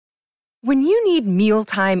When you need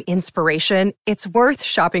mealtime inspiration, it's worth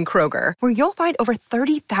shopping Kroger, where you'll find over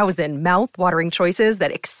 30,000 mouth-watering choices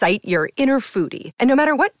that excite your inner foodie. And no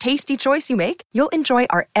matter what tasty choice you make, you'll enjoy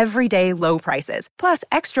our everyday low prices, plus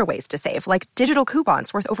extra ways to save, like digital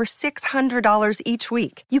coupons worth over $600 each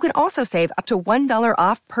week. You can also save up to $1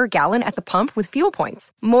 off per gallon at the pump with fuel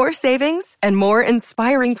points. More savings and more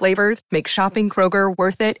inspiring flavors make shopping Kroger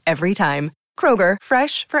worth it every time. Kroger,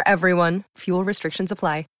 fresh for everyone. Fuel restrictions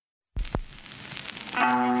apply.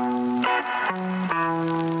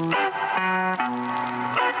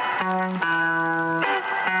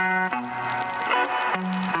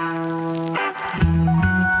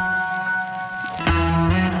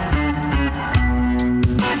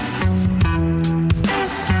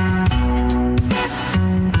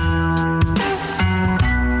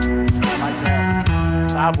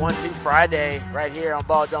 Live 1-2 Friday right here on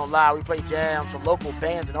Ball Don't Lie. We play jams from local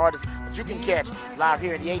bands and artists that you can catch live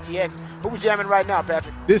here in the ATX. Who we jamming right now,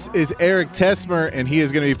 Patrick? This is Eric Tesmer, and he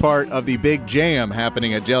is going to be part of the big jam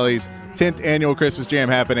happening at Jelly's 10th annual Christmas Jam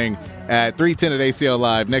happening at 310 at ACL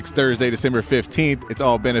Live next Thursday, December 15th. It's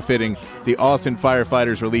all benefiting the Austin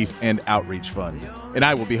Firefighters Relief and Outreach Fund. And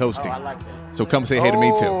I will be hosting. Oh, I like that. So come say hey to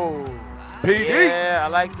me, too. PD. Yeah, I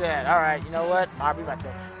like that. All right, you know what? I'll be about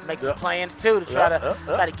to make some plans, too, to try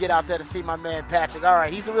to get out there to see my man Patrick. All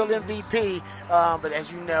right, he's the real MVP, but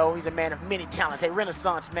as you know, he's a man of many talents, a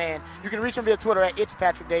renaissance man. You can reach him via Twitter at It's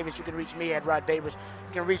Patrick Davis. You can reach me at Rod Davis.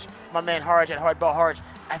 You can reach my man Harge at Hardball Harge.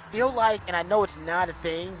 I feel like, and I know it's not a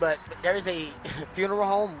thing, but there's a funeral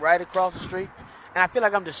home right across the street, and I feel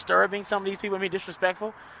like I'm disturbing some of these people,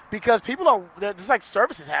 disrespectful, because there's like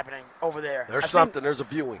services happening over there. There's a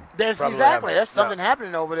viewing. There's something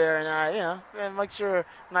happening over there, and make sure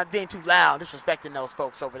I'm not being too loud, disrespecting those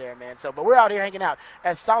folks over there, man. So, but we're out here hanging out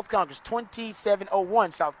at South Congress,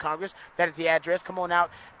 2701 South Congress. That is the address. Come on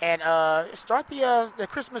out and start the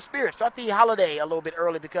Christmas spirit. Start the holiday a little bit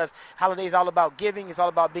early, because holiday is all about giving. It's all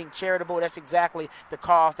about being charitable. That's exactly the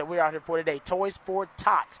cause that we're out here for today. Toys for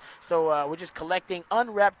Tots. So we're just collecting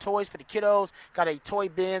unwrapped toys for the kiddos. Got a toy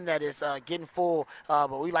bin that is getting full,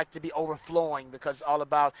 but we like to be overflowing, because it's all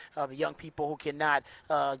about the young people who cannot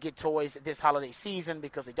get toys this holiday season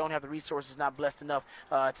because they don't have the resources, not blessed enough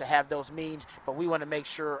to have those means. But we want to make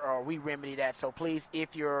sure we remedy that. So please,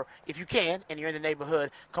 if you can and you're in the neighborhood,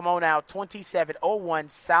 come on out, 2701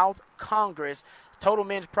 South Congress. Total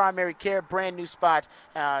Men's Primary Care, brand new spot.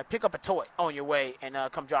 Pick up a toy on your way and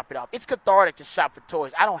come drop it off. It's cathartic to shop for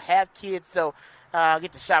toys. I don't have kids, so I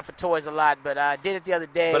get to shop for toys a lot, but I did it the other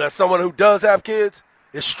day. But as someone who does have kids,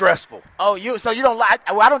 it's stressful. Oh, so you don't like?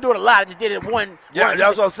 Well, I don't do it a lot. I just did it one. Yeah,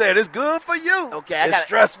 that's what I'm saying. It's good for you. Okay, it's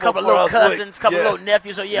stressful. A couple of little cousins, couple of little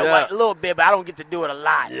nephews. So a little bit, but I don't get to do it a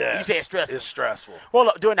lot. Yeah, you say it's stressful. It's stressful. Well,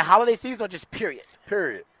 look, during the holiday season or just period?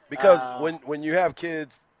 Period. Because when you have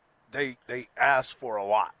kids, they ask for a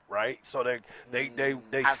lot, right? So they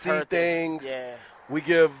see things. Yeah. We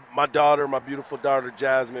give my beautiful daughter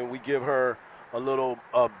Jasmine, we give her a little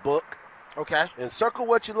book. Okay. And circle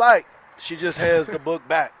what you like. She just hands the book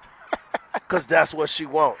back, because that's what she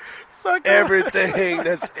wants. Everything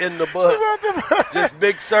that's in the book. Just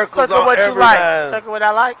big circles circle on what every you like. line. Circle what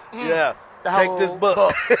I like. Yeah. Take this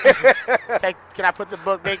book. Can I put the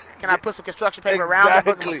book? Can I put some construction paper around the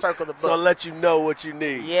book and circle the book? So let you know what you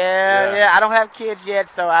need. Yeah. I don't have kids yet,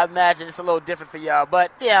 so I imagine it's a little different for y'all.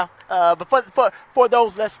 But but for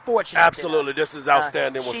those less fortunate, absolutely, this is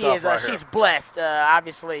outstanding. She's blessed,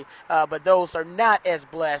 obviously. But those are not as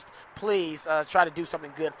blessed. Please try to do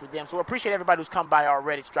something good for them. So we appreciate everybody who's come by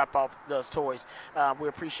already to drop off those toys. We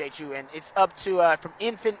appreciate you. And it's up to from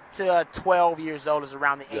infant to 12 years old is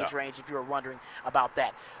around the age range, if you were wondering about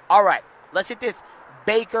that. All right, let's hit this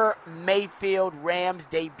Baker Mayfield Rams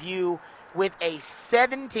debut with a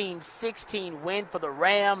 17-16 win for the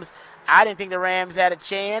Rams. I didn't think the Rams had a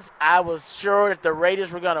chance. I was sure that the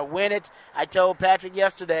Raiders were going to win it. I told Patrick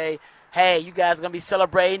yesterday, hey, you guys are going to be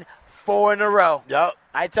celebrating 4 in a row. Yep.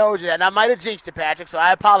 I told you that, and I might have jinxed it, Patrick, so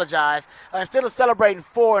I apologize. Instead of celebrating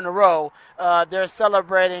 4 in a row, they're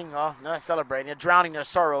they're drowning their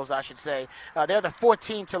sorrows, I should say. They're the 4th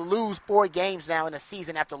team to lose 4 games now in a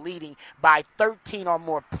season after leading by 13 or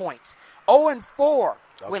more points. 0-4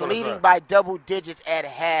 when leading by double digits at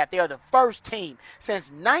half. They are the first team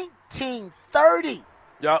since 1930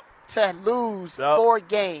 to lose 4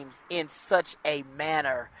 games in such a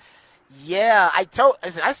manner. Yeah, I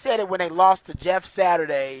said it when they lost to Jeff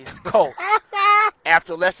Saturday's Colts.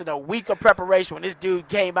 After less than a week of preparation, when this dude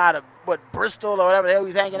came out of, Bristol or whatever the hell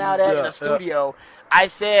he's hanging out at in the studio, I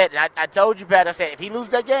said, I told you, Pat, I said, if he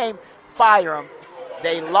loses that game, fire him.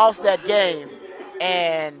 They lost that game,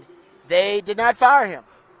 and they did not fire him.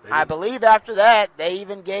 I believe after that, they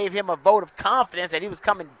even gave him a vote of confidence that he was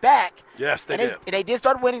coming back. Yes, they did. They did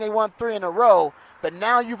start winning. They won 3 in a row. But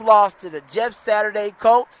now you've lost to the Jeff Saturday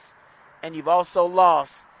Colts, and you've also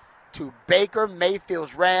lost to Baker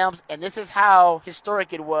Mayfield's Rams. And this is how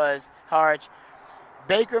historic it was, Harge.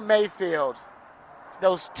 Baker Mayfield,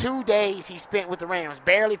 those 2 days he spent with the Rams,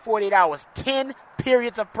 barely 48 hours, 10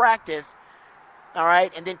 periods of practice, all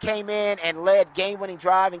right, and then came in and led game-winning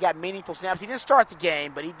drive and got meaningful snaps. He didn't start the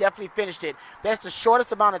game, but he definitely finished it. That's the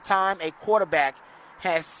shortest amount of time a quarterback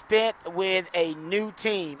has spent with a new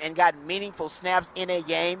team and got meaningful snaps in a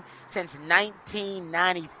game since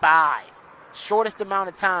 1995. Shortest amount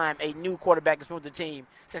of time a new quarterback has spent with the team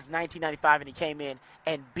since 1995, and he came in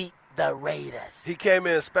and beat the Raiders. He came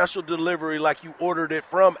in special delivery like you ordered it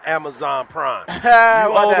from Amazon Prime. You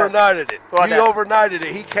overnighted it. Overnighted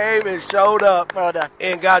it. He came and showed up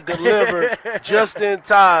and got delivered just in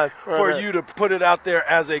time for you to put it out there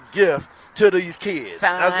as a gift to these kids.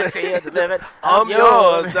 Delivered. I'm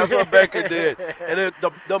yours. That's what Baker did. And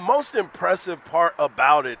the most impressive part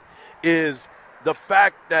about it is the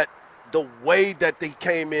fact that the way that they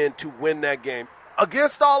came in to win that game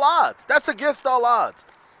against all odds. That's against all odds.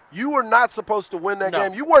 You were not supposed to win that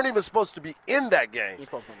game. You weren't even supposed to be in that game.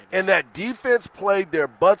 And that defense played their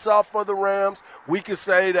butts off for the Rams. We could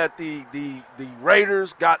say that the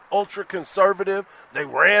Raiders got ultra conservative. They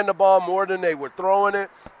ran the ball more than they were throwing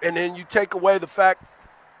it. And then you take away the fact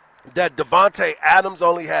that Devontae Adams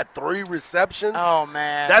only had 3 receptions. Oh,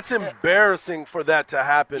 man. That's embarrassing for that to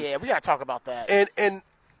happen. Yeah, we got to talk about that. And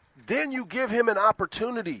then you give him an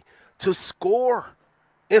opportunity to score.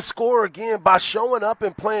 And score again by showing up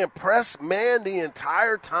and playing press man the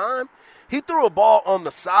entire time. He threw a ball on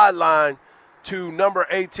the sideline to number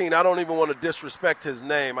 18. I don't even want to disrespect his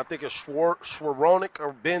name. I think it's Skowronek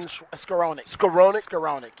or Ben Skowronek.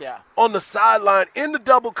 Skowronek, yeah. On the sideline in the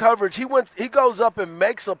double coverage, he goes up and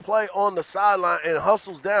makes a play on the sideline and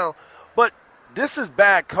hustles down. But this is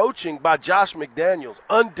bad coaching by Josh McDaniels.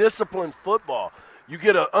 Undisciplined football. You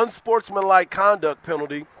get an unsportsmanlike conduct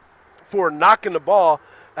penalty for knocking the ball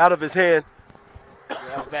out of his hand. Yeah,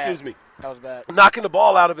 that was bad. Excuse me. That was bad. Knocking the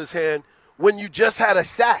ball out of his hand when you just had a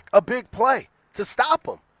sack, a big play to stop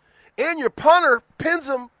him. And your punter pins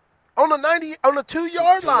him on the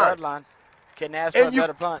 2-yard line. Couldn't ask for a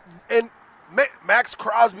better punt. And Max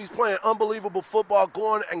Crosby's playing unbelievable football,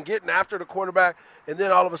 going and getting after the quarterback, and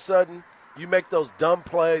then all of a sudden you make those dumb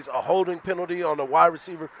plays, a holding penalty on the wide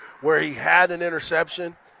receiver where he had an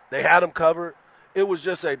interception. They had him covered. It was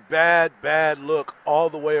just a bad, bad look all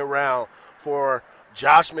the way around for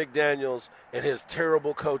Josh McDaniels and his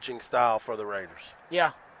terrible coaching style for the Raiders.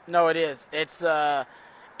 Yeah, no, it is. It's to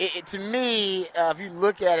me, if you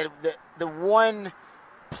look at it, the one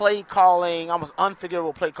play calling, almost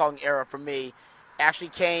unforgivable play calling error for me actually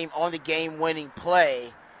came on the game-winning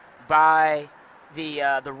play by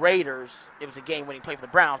the Raiders. It was a game-winning play for the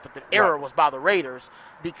Browns, but the error was by the Raiders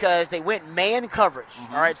because they went man coverage.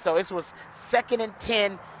 Mm-hmm. All right, so this was 2nd and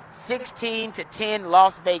 10, 16-10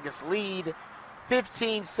 Las Vegas lead,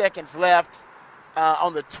 15 seconds left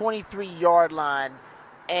on the 23-yard line,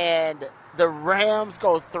 and the Rams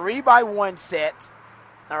go 3-by-1 set.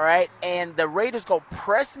 All right, and the Raiders go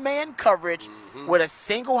press man coverage with a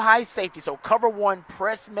single high safety, so cover 1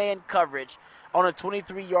 press man coverage on a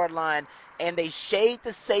 23-yard line, and they shade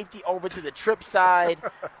the safety over to the trip side.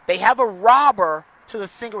 They have a robber to the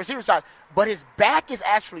single receiver side, but his back is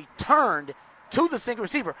actually turned to the single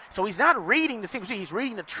receiver. So he's not reading the single receiver, he's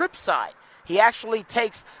reading the trip side. He actually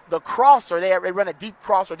takes the crosser. They run a deep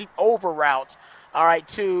cross or deep over route, all right,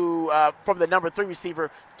 to from the number 3 receiver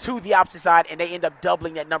to the opposite side, and they end up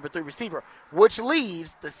doubling that number 3 receiver, which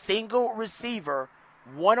leaves the single receiver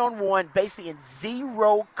one-on-one, basically in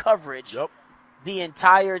zero coverage the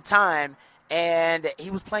entire time. And he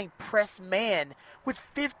was playing press man with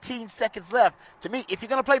 15 seconds left. To me, if you're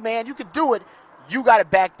going to play man, you can do it. You got to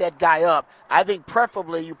back that guy up. I think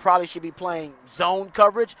preferably you probably should be playing zone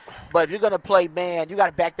coverage. But if you're going to play man, you got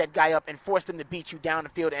to back that guy up and force them to beat you down the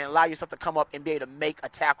field and allow yourself to come up and be able to make a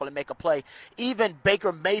tackle and make a play. Even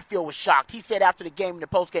Baker Mayfield was shocked. He said after the game in the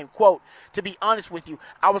postgame, quote, "To be honest with you,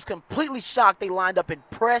 I was completely shocked they lined up in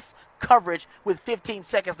press coverage with 15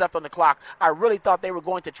 seconds left on the clock. I really thought they were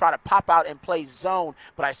going to try to pop out and play zone,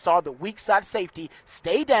 but I saw the weak side safety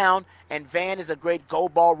stay down, and Van is a great go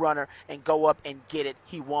ball runner and go up and get it.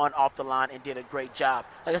 He won off the line and did a great job."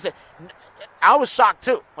 Like I said, I was shocked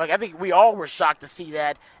too. Like, I think we all were shocked to see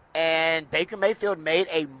that. And Baker Mayfield made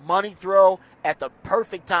a money throw at the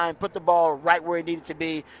perfect time, put the ball right where it needed to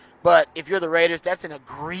be. But if you're the Raiders, that's an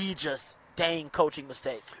egregious stain coaching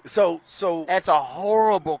mistake. So That's a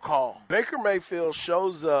horrible call. Baker Mayfield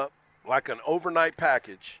shows up like an overnight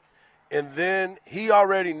package, and then he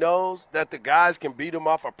already knows that the guys can beat him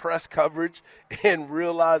off of press coverage and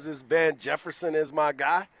realizes Van Jefferson is my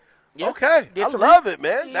guy. Yeah. Okay, I love it,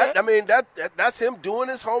 man. Yeah. That's him doing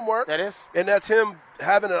his homework. That is. And that's him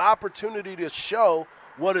having an opportunity to show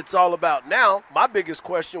what it's all about. Now, my biggest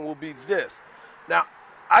question will be this. Now,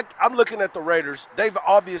 I'm looking at the Raiders. They've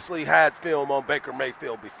obviously had film on Baker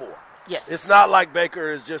Mayfield before. Yes. It's not like Baker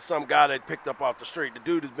is just some guy they picked up off the street. The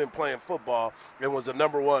dude has been playing football and was the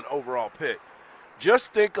number 1 overall pick.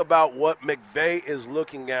 Just think about what McVay is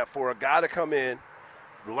looking at for a guy to come in,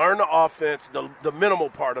 learn the offense, the minimal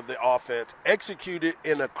part of the offense, execute it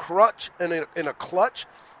in a clutch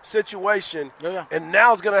situation, and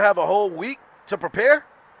now is going to have a whole week to prepare.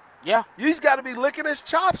 Yeah. He's got to be licking his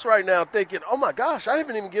chops right now thinking, oh, my gosh, I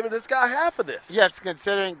haven't even given this guy half of this. Yes,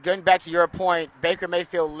 considering, going back to your point, Baker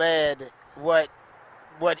Mayfield led what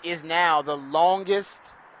is now the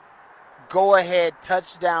longest go-ahead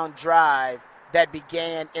touchdown drive that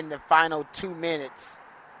began in the final 2 minutes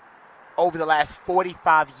over the last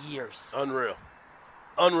 45 years. Unreal.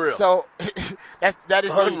 So that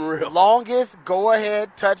is Unreal. The longest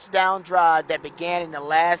go-ahead touchdown drive that began in the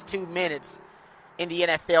last 2 minutes in the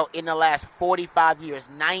NFL in the last 45 years,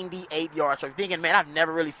 98 yards. So you're thinking, man, I've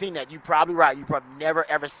never really seen that. You're probably right. You've probably never,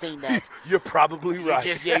 ever seen that. You're probably right.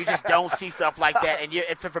 You just don't see stuff like that.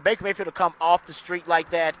 And for Baker Mayfield to come off the street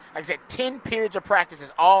like that, like I said, 10 periods of practice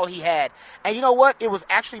is all he had. And you know what? It was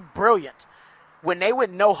actually brilliant. When they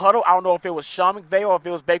went no huddle, I don't know if it was Sean McVay or if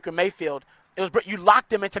it was Baker Mayfield, you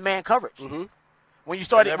locked them into man coverage. Mm-hmm. When you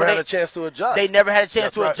started, they never had a chance to adjust. They never had a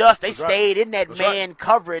chance to adjust. They stayed in that man right.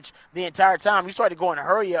 coverage the entire time. You started going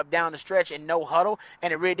hurry up down the stretch and no huddle,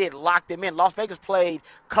 and it really did lock them in. Las Vegas played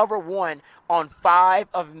cover 1 on 5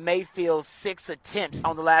 of Mayfield's 6 attempts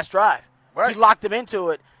on the last drive. Right. He locked them into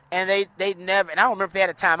it. And they never, and I don't remember if they had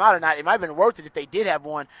a timeout or not. It might have been worth it if they did have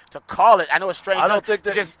one to call it. I know it's strange. I don't think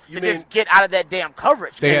that just get out of that damn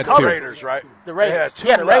coverage. They had the two. Raiders, right? The Raiders. They had 2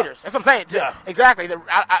 yeah, the left. Raiders. That's what I'm saying. Yeah. Exactly.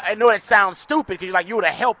 I know that sounds stupid because you would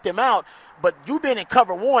have helped them out, but you being in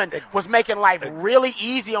cover 1 was making life really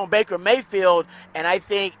easy on Baker Mayfield. And I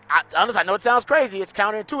think, honestly, I know it sounds crazy. It's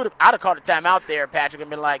counterintuitive. I'd have called a timeout there, Patrick, and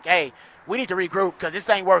been like, hey, we need to regroup because this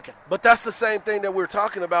ain't working. But that's the same thing that we're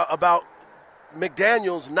talking about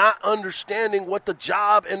McDaniels not understanding what the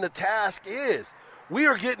job and the task is. We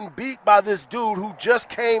are getting beat by this dude who just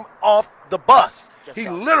came off the bus. He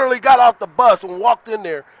literally got off the bus and walked in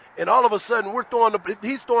there, and all of a sudden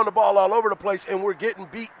he's throwing the ball all over the place, and we're getting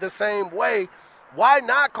beat the same way. Why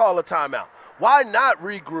not call a timeout? Why not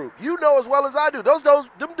regroup? You know as well as I do.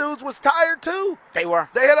 Them dudes was tired too. They were.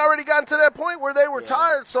 They had already gotten to that point where they were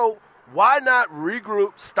tired, so why not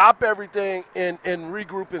regroup, stop everything, and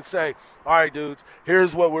regroup and say, all right, dudes,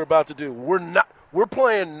 here's what we're about to do. We're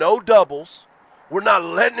playing no doubles. We're not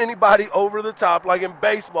letting anybody over the top. Like in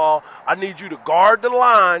baseball, I need you to guard the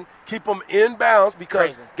line, keep them in bounds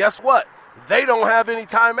because guess what? They don't have any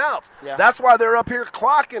timeouts. Yeah. That's why they're up here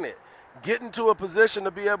clocking it. Getting to a position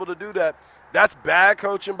to be able to do that. That's bad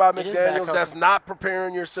coaching by McDaniels. That's not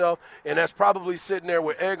preparing yourself, and that's probably sitting there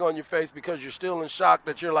with egg on your face because you're still in shock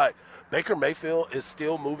that you're like, Baker Mayfield is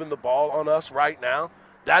still moving the ball on us right now.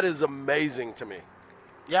 That is amazing to me.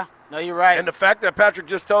 Yeah, no, you're right. And the fact that Patrick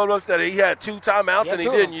just told us that he had 2 timeouts and he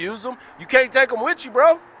didn't use them, you can't take them with you,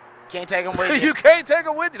 bro. Can't take them with you. You can't take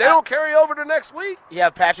them with you. They don't carry over to next week. Yeah,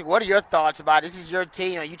 Patrick, what are your thoughts about it? This is your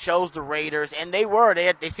team. You chose the Raiders, and they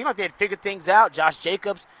seemed like they had figured things out. Josh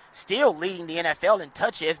Jacobs still leading the NFL in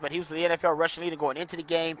touches, but he was the NFL rushing leader going into the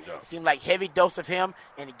game. Yeah. It seemed like heavy dose of him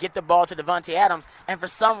and to get the ball to Davante Adams. And for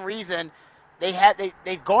some reason,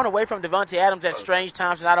 they've gone away from Davante Adams at strange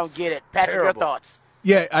times, and I don't get it. Patrick, your thoughts?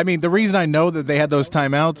 Yeah, I mean, the reason I know that they had those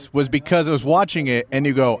timeouts was because I was watching it, and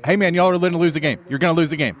you go, hey, man, y'all are going to lose the game. You're going to lose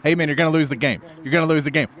the game. Hey, man, you're going to lose the game. You're going to lose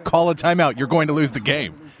the game. Call a timeout. You're going to lose the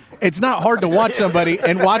game. It's not hard to watch somebody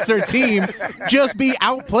and watch their team just be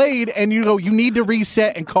outplayed, and you go, you need to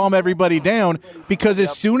reset and calm everybody down because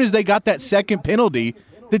as soon as they got that second penalty,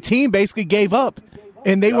 the team basically gave up.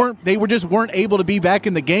 And they weren't able to be back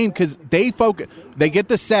in the game because they get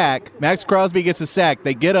the sack. Max Crosby gets a sack.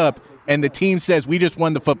 They get up. And the team says, we just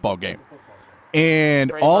won the football game.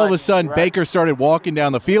 And all of a sudden, Baker started walking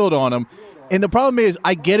down the field on them. And the problem is,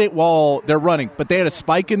 I get it while they're running, but they had a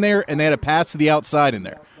spike in there, and they had a pass to the outside in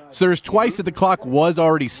there. So there's twice that the clock was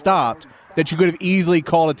already stopped that you could have easily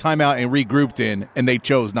called a timeout and regrouped in, and they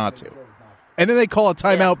chose not to. And then they call a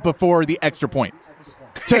timeout before the extra point.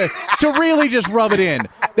 To really just rub it in,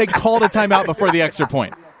 they called a timeout before the extra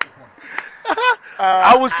point.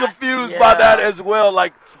 I was confused by that as well.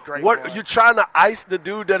 Like, what point. you trying to ice the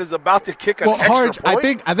dude that is about to kick an extra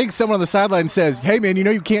point? I think someone on the sideline says, "Hey man, you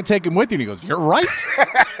know you can't take him with you." And he goes, "You're right.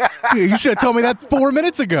 You should have told me that 4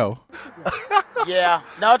 minutes ago." Yeah,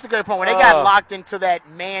 no, it's a good point. When they got locked into that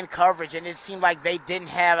man coverage, and it seemed like they didn't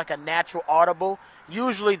have like a natural audible.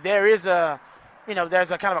 Usually there is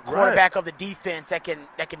there's a kind of a quarterback of the defense that can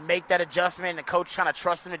make that adjustment, and the coach kind of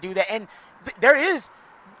trusts him to do that. And there is,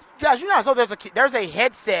 guys, so there's a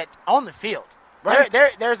headset on the field. Right.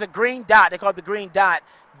 There's a green dot. They call it the green dot.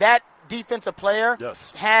 That defensive player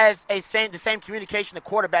has the same communication the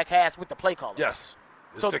quarterback has with the play caller. Yes.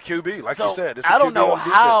 It's the QB, like you said. It's I don't know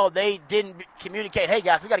how they didn't communicate, hey,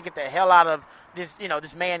 guys, we got to get the hell out of this,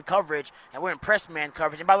 this man coverage, and we're in press man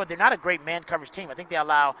coverage. And by the way, they're not a great man coverage team. I think they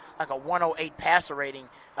allow like a 108 passer rating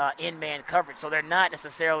in man coverage. So they're not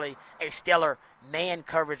necessarily a stellar man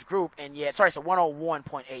coverage group. And yet, it's a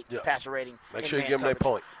 101.8 passer rating. Make sure you give them their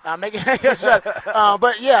point.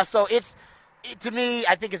 But, yeah, so to me,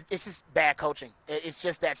 I think it's just bad coaching. It's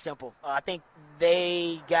just that simple. I think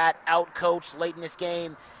they got out-coached late in this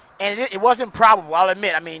game, and it wasn't probable, I'll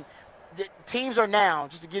admit. I mean, the teams are now,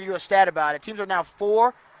 just to give you a stat about it, teams are now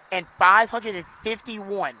 4 and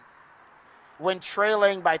 551 when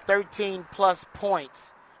trailing by 13-plus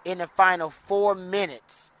points in the final 4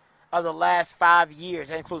 minutes of the last 5 years.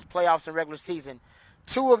 That includes playoffs and regular season.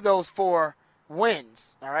 2 of those 4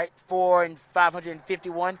 wins, all right, 4 and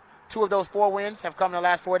 551, 2 of those 4 wins have come in the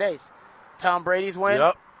last 4 days. Tom Brady's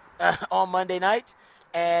win on Monday night,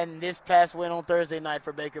 and this past win on Thursday night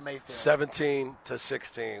for Baker Mayfield.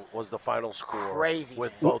 17-16 was the final score. Crazy,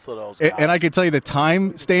 with both of those guys. And I can tell you the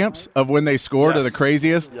time stamps of when they scored are the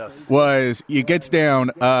craziest. Was it gets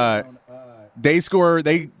down. They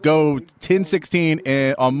go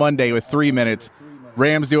 10-16 on Monday with 3 minutes.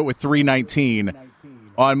 Rams do it with 3:19.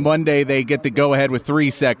 On Monday, they get the go-ahead with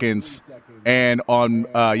 3 seconds. And on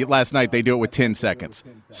last night, they do it with 10 seconds.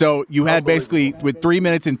 So you had basically, with 3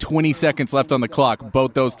 minutes and 20 seconds left on the clock,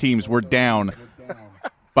 both those teams were down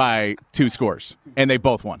by 2 scores, and they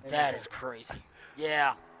both won. That is crazy.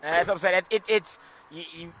 Yeah, that's what I'm saying.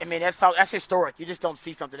 That's historic. You just don't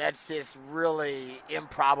see something that's just really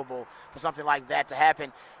improbable for something like that to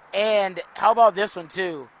happen. And how about this one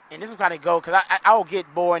too? And this will kind of go because I'll get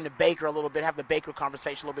more into Baker a little bit, have the Baker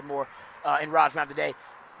conversation a little bit more in Rod's Round today.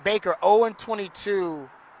 Baker 0-22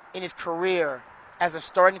 in his career as a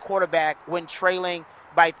starting quarterback when trailing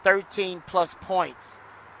by 13-plus points.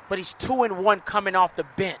 But he's 2-1 coming off the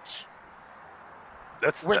bench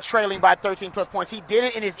when trailing by 13-plus points. He did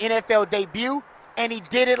it in his NFL debut, and he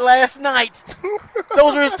did it last night.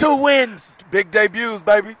 Those are his 2 wins. Big debuts,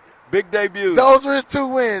 baby. Big debuts. Those were his 2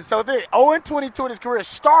 wins. So 0-22 in his career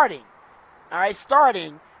starting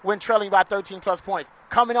when trailing by 13-plus points.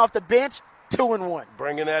 Coming off the bench, 2-1.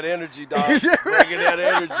 Bringing that energy, dog. Bringing that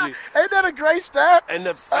energy. Ain't that a great stat? And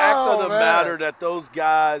the fact of the matter that those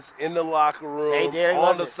guys in the locker room,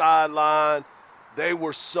 on the sideline, they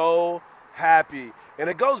were so happy. And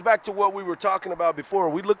it goes back to what we were talking about before.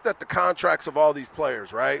 We looked at the contracts of all these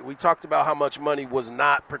players, right? We talked about how much money was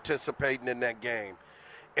not participating in that game.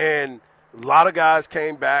 And a lot of guys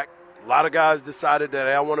came back. A lot of guys decided that,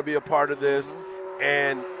 hey, I want to be a part of this.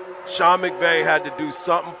 And Sean McVay had to do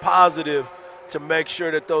something positive to make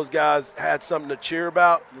sure that those guys had something to cheer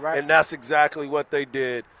about, and that's exactly what they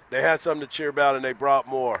did. They had something to cheer about, and they brought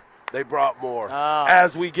more. They brought more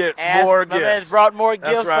as we get more gifts. Brought more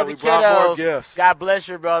gifts for the kiddos. More gifts. God bless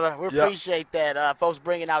you, brother. We appreciate that. Folks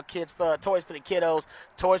bringing out toys for the kiddos,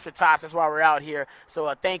 toys for tots. That's why we're out here. So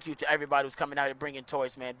thank you to everybody who's coming out and bringing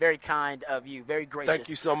toys, man. Very kind of you. Very gracious. Thank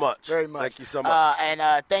you so much. Very much. Thank you so much.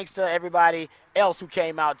 And thanks to everybody else who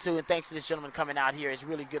came out, too. And thanks to this gentleman coming out here. It's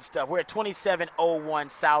really good stuff. We're at 2701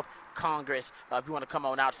 South Congress. If you want to come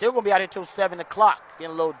on out, still gonna be out here till 7 o'clock.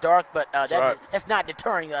 Getting a little dark, but that's not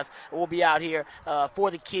deterring us. We'll be out here for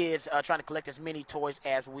the kids, trying to collect as many toys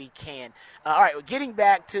as we can. All right, getting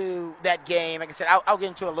back to that game. Like I said, I'll get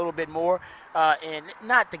into it a little bit more, and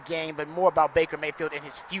not the game, but more about Baker Mayfield and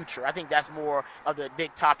his future. I think that's more of the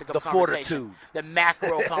big topic of conversation. The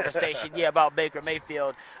macro conversation, about Baker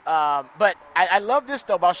Mayfield. But I love this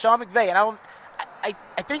though about Sean McVay, and I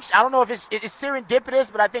don't know if it's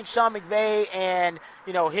serendipitous, but I think Sean McVay and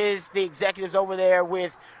the executives over there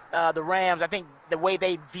with the Rams, I think the way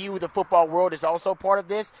they view the football world is also part of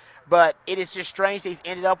this. But it is just strange that he's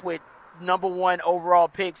ended up with number 1 overall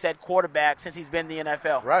picks at quarterback since he's been in the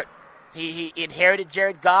NFL. Right. He inherited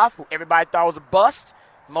Jared Goff, who everybody thought was a bust,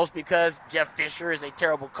 most because Jeff Fisher is a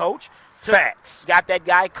terrible coach. Facts. Got that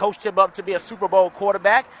guy, coached him up to be a Super Bowl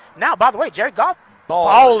quarterback. Now, by the way, Jared Goff,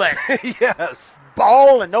 balling. Yes.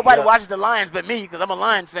 balling. Nobody watches the Lions but me because I'm a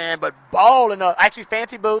Lions fan, but balling up. Actually,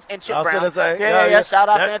 Fancy Boots and Chip Brown. I was going to say. Yeah. Shout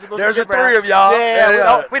out Fancy Boots and Chip Brown. There's the 3 of y'all.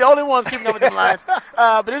 Yeah. We the only ones keeping up with them Lions.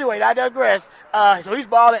 But anyway, I digress. So he's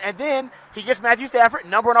balling, and then he gets Matthew Stafford,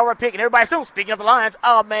 number 1 overall pick, and everybody assumes, speaking of the Lions,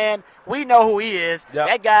 oh, man, we know who he is. Yep.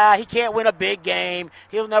 That guy, he can't win a big game.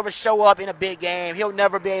 He'll never show up in a big game. He'll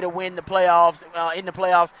never be able to win the playoffs,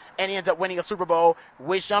 and he ends up winning a Super Bowl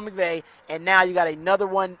with Sean McVay. And now you got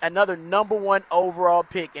another number 1 overall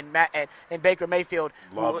pick in Baker Mayfield.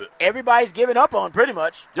 Love it. Everybody's giving up on pretty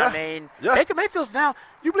much. Yeah. I mean, Yeah. Baker Mayfield's now,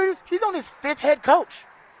 you believe this? He's on his 5th head coach.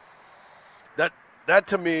 That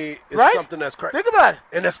to me is Right? something that's crazy. Think about it.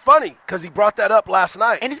 And it's funny because he brought that up last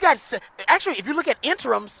night. And he's got, actually, if you look at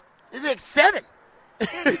interims, it's like 7.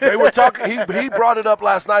 They were talking. He brought it up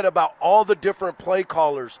last night about all the different play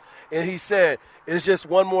callers, and he said it's just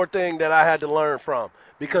one more thing that I had to learn from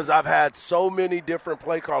because I've had so many different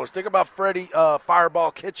play callers. Think about Freddie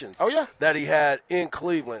Fireball Kitchens. Oh, yeah. That he had in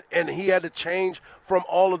Cleveland, and he had to change from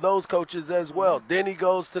all of those coaches as well. Mm-hmm. Then he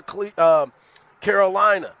goes to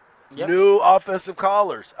Carolina. Yep. New offensive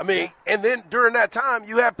callers. I mean, and then during that time,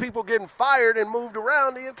 you have people getting fired and moved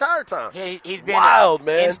around the entire time. He's been wild,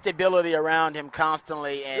 man. Instability around him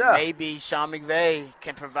constantly, and maybe Sean McVay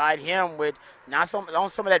can provide him with not some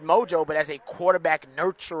of that mojo, but as a quarterback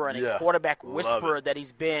nurturer and a quarterback whisperer that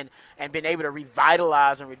he's been able to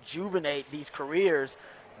revitalize and rejuvenate these careers.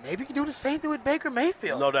 Maybe he can do the same thing with Baker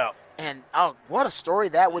Mayfield. No doubt. And, what a story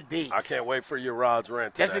that would be. I can't wait for your Rod's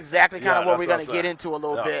rant today. That's exactly kind of what we're going to get into a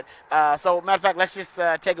little bit. So, matter of fact, let's just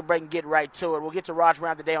take a break and get right to it. We'll get to Rod's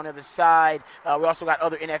rant today on the other side. We also got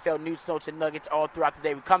other NFL news, notes, and nuggets all throughout the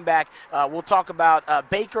day. We come back. We'll talk about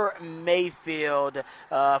Baker Mayfield,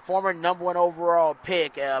 former number 1 overall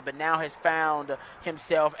pick, but now has found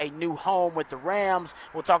himself a new home with the Rams.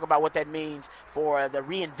 We'll talk about what that means for the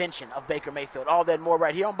reinvention of Baker Mayfield. All that and more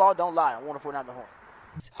right here on Ball Don't Lie on 104.9 The Horn.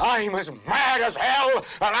 I'm as mad as hell,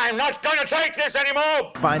 and I'm not going to take this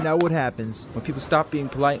anymore. Find out what happens when people stop being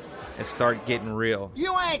polite and start getting real.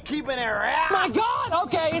 You ain't keeping it around. My God!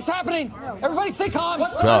 Okay, it's happening. Everybody stay calm.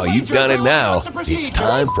 Oh, you've done it now. It's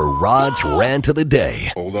time for Rod's Rant of the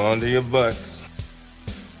Day. Hold on to your butts.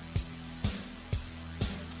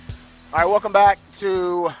 All right, welcome back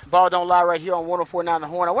to Ball Don't Lie right here on 104.9 The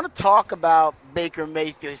Horn. I want to talk about Baker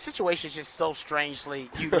Mayfield. His situation is just so strangely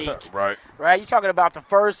unique. Right. You're talking about the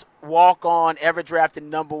first walk-on ever drafted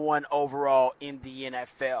number 1 overall in the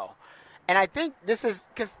NFL. And I think this is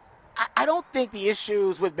because I don't think the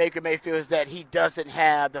issues with Baker Mayfield is that he doesn't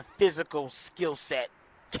have the physical skill set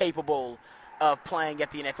capable of playing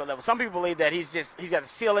at the NFL level. Some people believe that he's got a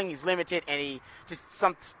ceiling, he's limited, and he just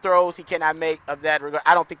some throws he cannot make of that regard.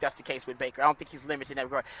 I don't think that's the case with Baker. I don't think he's limited in that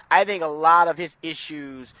regard. I think a lot of his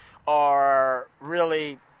issues are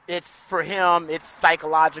really, it's for him, it's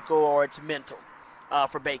psychological or it's mental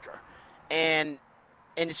for Baker. And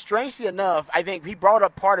strangely enough, I think he brought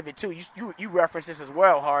up part of it too. You referenced this as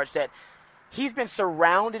well, Harge, that he's been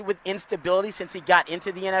surrounded with instability since he got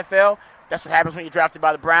into the NFL. That's what happens when you're drafted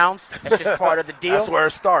by the Browns. That's just part of the deal. That's where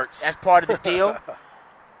it starts. That's part of the deal.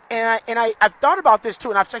 I've thought about this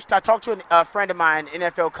too, and I talked to a friend of mine,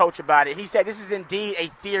 NFL coach, about it. He said this is indeed a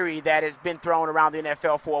theory that has been thrown around the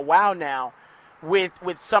NFL for a while now with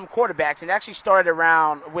some quarterbacks, and it actually started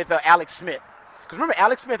around with Alex Smith. Because remember,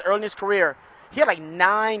 Alex Smith, early in his career, he had like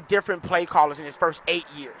 9 different play callers in his first 8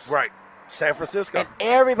 years. Right. San Francisco. And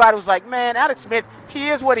everybody was like, man, Alex Smith, he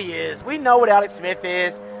is what he is. We know what Alex Smith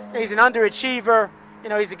is. He's an underachiever.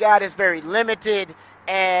 He's a guy that's very limited.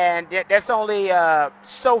 And that's only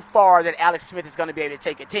so far that Alex Smith is going to be able to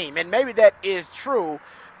take a team. And maybe that is true.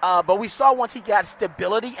 But we saw once he got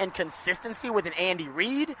stability and consistency with an Andy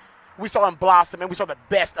Reid, we saw him blossom, and we saw the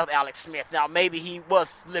best of Alex Smith. Now, maybe he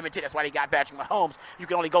was limited. That's why he got Patrick Mahomes. You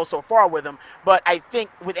can only go so far with him. But I think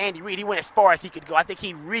with Andy Reid, he went as far as he could go. I think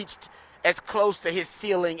he reached as close to his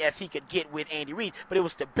ceiling as he could get with Andy Reid. But it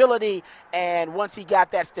was stability, and once he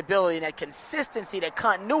got that stability and that consistency, that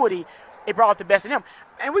continuity, it brought out the best in him.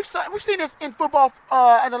 And we've seen this in football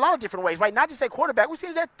in a lot of different ways, right? Not just at quarterback. We've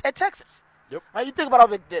seen it at Texas. Yep. Right? You think about all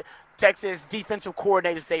the Texas defensive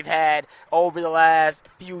coordinators they've had over the last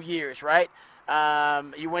few years, right?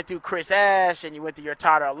 You went through Chris Ash, and you went through your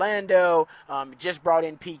Todd Orlando. You just brought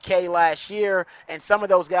in PK last year, and some of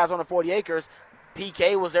those guys on the 40 acres,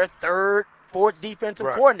 PK was their 3rd, 4th defensive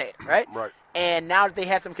coordinator, right? Right. And now that they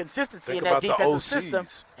had some consistency in that defensive system,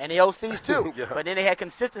 and the OCs too, but then they had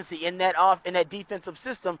consistency in that defensive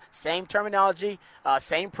system, same terminology,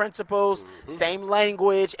 same principles, same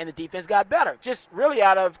language, and the defense got better, just really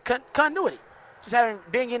out of continuity,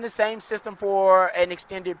 just being in the same system for an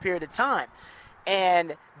extended period of time.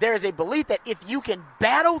 And there is a belief that if you can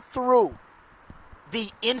battle through the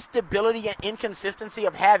instability and inconsistency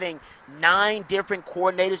of having 9 different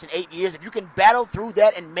coordinators in 8 years, if you can battle through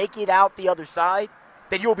that and make it out the other side,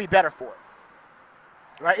 then you'll be better for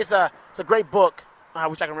it. Right? It's a great book. I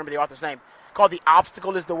wish I can remember the author's name. Called The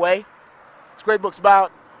Obstacle is the Way. It's a great book. It's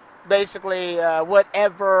about basically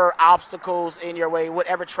whatever obstacles in your way,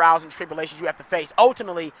 whatever trials and tribulations you have to face.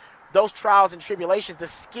 Ultimately, those trials and tribulations, the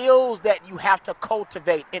skills that you have to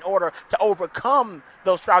cultivate in order to overcome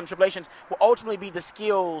those trials and tribulations will ultimately be the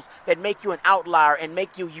skills that make you an outlier and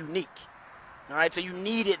make you unique. All right, so you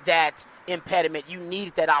needed that impediment, you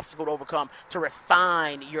needed that obstacle to overcome to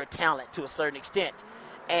refine your talent to a certain extent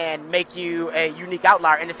and make you a unique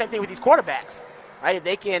outlier. And the same thing with these quarterbacks, right? If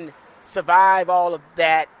they can survive all of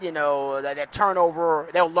that, that turnover,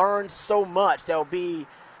 they'll learn so much. They'll be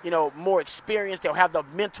more experienced. They'll have the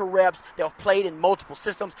mental reps. They'll have played in multiple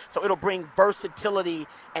systems. So it'll bring versatility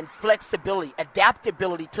and flexibility,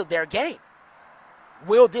 adaptability to their game.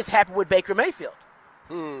 Will this happen with Baker Mayfield?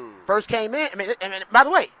 First came in. I mean, by the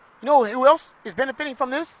way, you know who else is benefiting from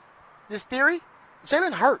this theory?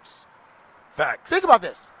 Jalen Hurts. Facts. Think about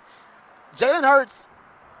this. Jalen Hurts,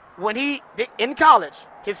 when in college,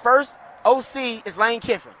 his first OC is Lane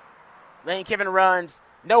Kiffin. Lane Kiffin runs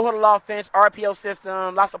no-huddle offense, RPO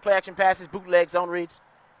system, lots of play-action passes, bootleg, zone reads.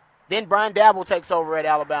 Then Brian Dabble takes over at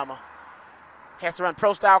Alabama. Has to run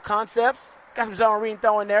pro-style concepts. Got some zone reading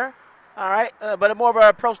throw in there. All right, but more of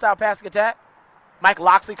a pro-style passing attack. Mike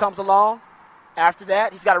Locksley comes along. After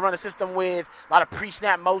that, he's got to run a system with a lot of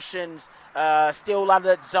pre-snap motions, still a lot of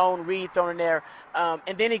the zone read thrown in there.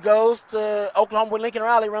 And then he goes to Oklahoma with Lincoln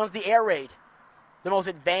Riley, runs the air raid, the most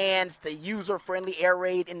advanced, user-friendly air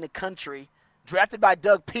raid in the country. Drafted by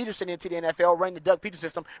Doug Peterson into the NFL, running the Doug Peterson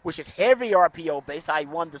system, which is heavy RPO based. He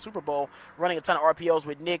won the Super Bowl, running a ton of RPOs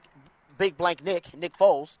with Nick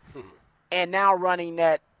Foles, and now running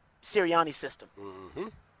that Sirianni system.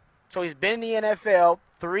 So he's been in the NFL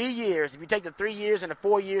 3 years. If you take the 3 years and the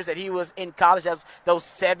 4 years that he was in college, that's those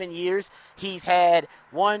 7 years, he's had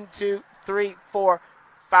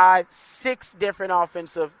 6 different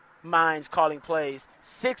offensive minds calling plays,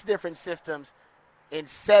 6 different systems in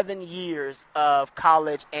 7 years of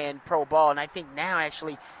college and pro ball. And I think now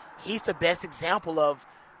actually he's the best example of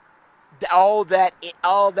all that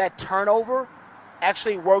turnover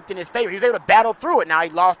actually worked in his favor. He was able to battle through it. Now he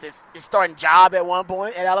lost his starting job at one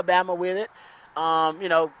point at Alabama with it.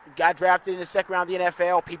 Got drafted in the second round of the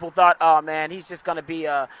NFL. People thought, oh, man, he's just going to be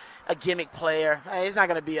a gimmick player. He's not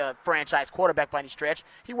going to be a franchise quarterback by any stretch.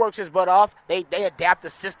 He works his butt off. They adapt the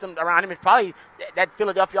system around him. It's probably that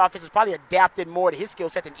Philadelphia offense is probably adapted more to his skill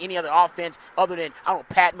set than any other offense other than,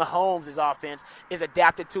 Pat Mahomes' offense is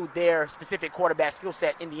adapted to their specific quarterback skill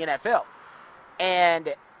set in the NFL.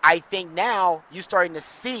 And I think now you're starting to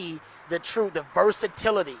see the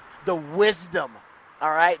versatility, the wisdom, all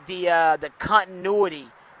right, the continuity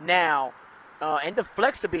now, and the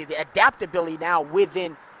flexibility, the adaptability now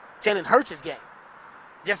within Jalen Hurts' game.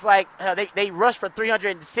 Just like they rushed for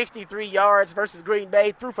 363 yards versus Green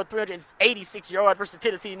Bay, threw for 386 yards versus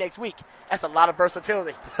Tennessee next week. That's a lot of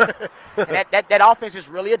versatility. And that offense is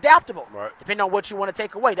really adaptable. Right. Depending on what you want to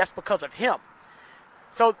take away, that's because of him.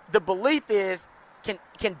 So the belief is,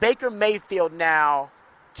 can Baker Mayfield now,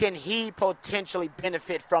 can he potentially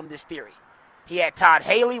benefit from this theory? He had Todd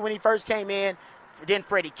Haley when he first came in, then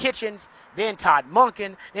Freddie Kitchens, then Todd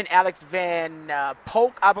Monken, then Alex Van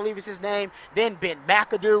Polk, I believe is his name, then Ben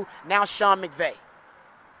McAdoo, now Sean McVay.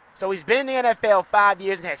 So he's been in the NFL 5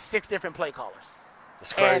 years and has 6 different play callers.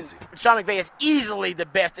 That's crazy. And Sean McVay is easily the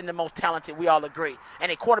best and the most talented, we all agree.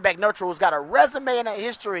 And a quarterback nurturer who's got a resume and a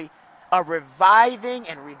history of reviving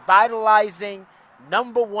and revitalizing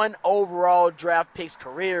number 1 overall draft picks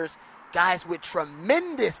careers, guys with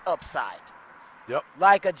tremendous upside. Yep.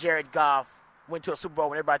 Like a Jared Goff, went to a Super Bowl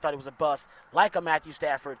when everybody thought he was a bust. Like a Matthew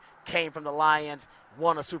Stafford, came from the Lions,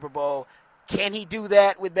 won a Super Bowl. Can he do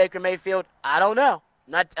that with Baker Mayfield? I don't know.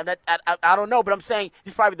 I don't know, but I'm saying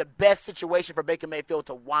he's probably the best situation for Baker Mayfield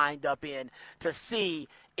to wind up in to see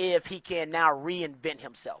if he can now reinvent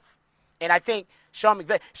himself. And I think Sean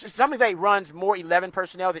McVay runs more 11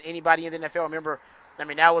 personnel than anybody in the NFL. Remember,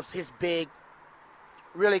 that was his big,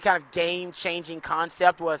 really kind of game-changing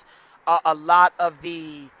concept was a lot of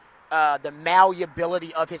the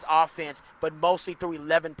malleability of his offense, but mostly through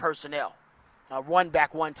 11 personnel, 1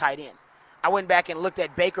 back, 1 tight end. I went back and looked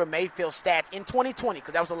at Baker Mayfield's stats in 2020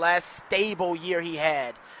 because that was the last stable year he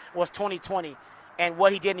had was 2020, and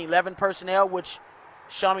what he did in 11 personnel, which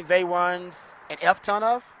Sean McVay runs an F ton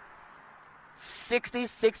of,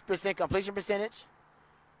 66% completion percentage,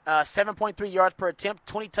 7.3 yards per attempt,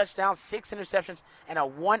 20 touchdowns, 6 interceptions, and a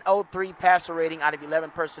 103 passer rating out of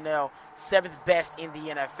 11 personnel, 7th best in the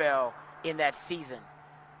NFL in that season.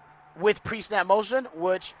 With pre-snap motion,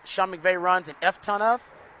 which Sean McVay runs an F-ton of,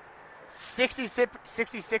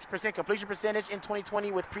 66% completion percentage in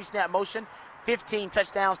 2020 with pre-snap motion, 15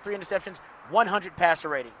 touchdowns, 3 interceptions, 100 passer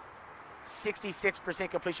rating, 66%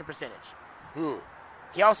 completion percentage.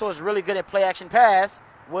 He also is really good at play-action pass,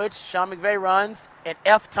 which Sean McVay runs an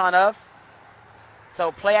F-ton of.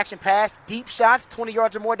 So play-action pass, deep shots, 20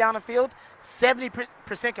 yards or more down the field,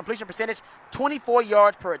 70% completion percentage, 24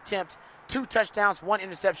 yards per attempt, 2 touchdowns, 1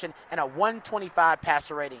 interception, and a 125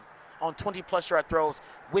 passer rating on 20-plus yard throws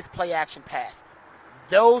with play-action pass.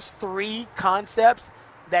 Those 3 concepts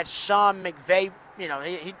that Sean McVay, he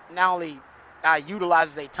not only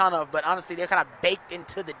utilizes a ton of, but honestly, they're kind of baked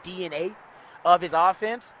into the DNA of his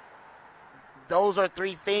offense. Those are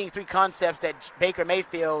 3 concepts that Baker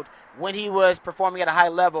Mayfield, when he was performing at a high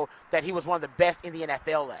level, that he was one of the best in the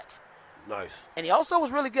NFL at. Nice. And he also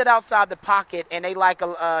was really good outside the pocket, and they like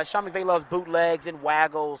Sean McVay loves bootlegs and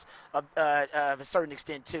waggles of a certain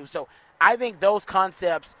extent too. So I think those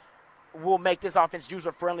concepts will make this offense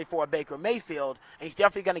user-friendly for a Baker Mayfield, and he's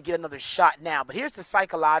definitely going to get another shot now. But here's the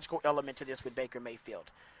psychological element to this with Baker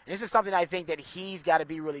Mayfield. And this is something I think that he's got to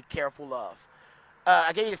be really careful of.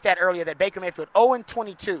 I gave you the stat earlier that Baker Mayfield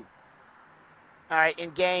 0-22. All right,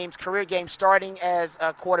 in career games, starting as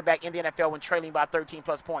a quarterback in the NFL when trailing by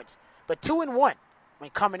 13-plus points. But 2-1 when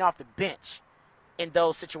coming off the bench in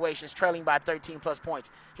those situations, trailing by 13-plus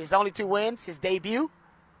points. His only 2 wins, his debut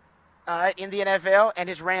in the NFL and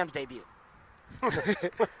his Rams debut.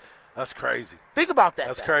 That's crazy. Think about that.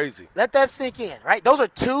 That's crazy. Let that sink in, right? Those are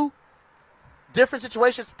 2 different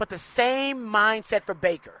situations, but the same mindset for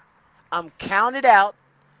Baker. I'm counted out.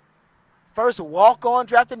 First walk-on,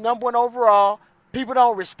 drafted number 1 overall. People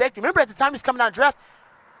don't respect him. Remember, at the time he's coming out of draft,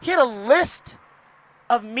 he had a list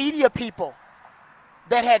of media people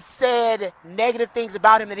that had said negative things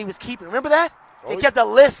about him that he was keeping. Remember that? He kept a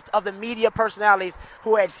list of the media personalities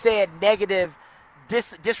who had said negative,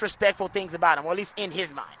 disrespectful things about him, or at least in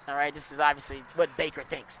his mind. All right, this is obviously what Baker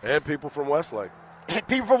thinks. And people from Westlake.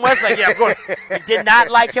 People from Westlake, yeah, of course. Did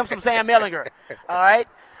not like him, some Sam Ellinger. All right?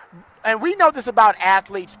 And we know this about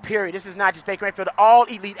athletes, period. This is not just Baker Mayfield. All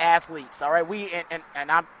elite athletes, all right?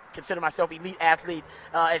 And I consider myself elite athlete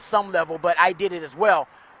at some level, but I did it as well.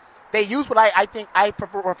 They use what I think I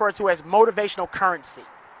refer to as motivational currency.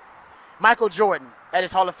 Michael Jordan, at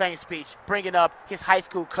his Hall of Fame speech, bringing up his high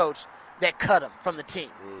school coach that cut him from the team.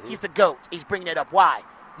 Mm-hmm. He's the GOAT. He's bringing it up. Why?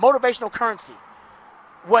 Motivational currency.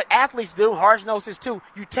 What athletes do, Harge knows this too,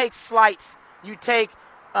 you take slights, you take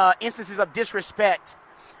instances of disrespect,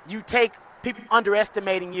 you take people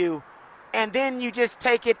underestimating you, and then you just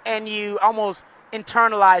take it and you almost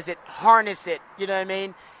internalize it, harness it, you know what I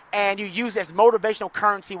mean? And you use it as motivational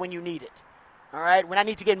currency when you need it. All right? When I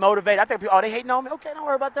need to get motivated, I think people, they hating on me? Okay, don't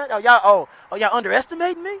worry about that. Y'all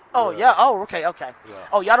underestimating me? Okay. Yeah.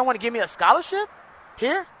 Oh, y'all don't want to give me a scholarship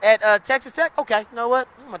here at Texas Tech? Okay, you know what?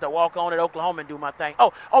 I'm going to walk on at Oklahoma and do my thing.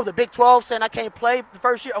 Oh, the Big 12 saying I can't play the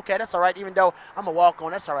first year? Okay, that's all right, even though I'm going to walk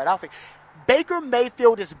on. That's all right. I'll figure. Baker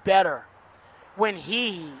Mayfield is better when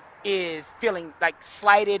he is feeling like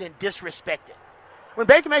slighted and disrespected. When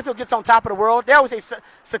Baker Mayfield gets on top of the world, they always say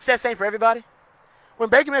success ain't for everybody. When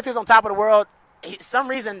Baker Mayfield's on top of the world, some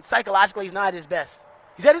reason psychologically he's not at his best.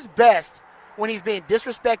 He's at his best when he's being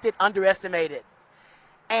disrespected, underestimated.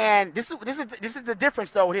 And this is the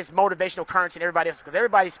difference, though, with his motivational currency and everybody else, because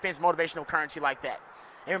everybody spends motivational currency like that.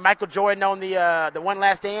 And Michael Jordan on the One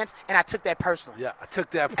Last Dance, and I took that personally. Yeah, I took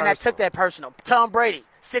that personal. Tom Brady,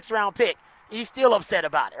 6th-round pick. He's still upset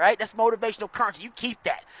about it, right? That's motivational currency. You keep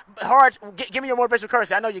that. Harge, give me your motivational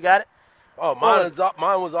currency. I know you got it. Oh,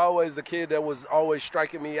 mine was always the kid that was always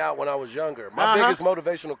striking me out when I was younger. My biggest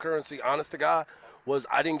motivational currency, honest to God, was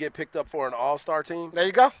I didn't get picked up for an all-star team. There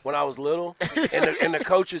you go. When I was little. and the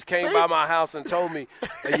coaches came by my house and told me,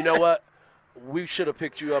 hey, you know what? We should have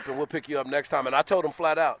picked you up, and we'll pick you up next time. And I told them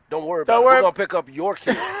flat out, don't worry about it. We're going to pick up your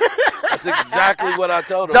kid. That's exactly what I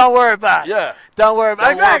told them. Don't worry about it. Yeah. Don't worry about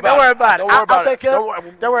it. Exactly. Don't worry about it. I'll take care of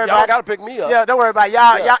it. Don't worry about it. Y'all got to pick me up. Yeah, don't worry about it.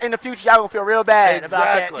 Y'all in the future, y'all going to feel real bad about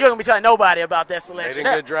that. You're going to be telling nobody about that selection. They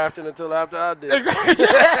didn't get drafted until after I did.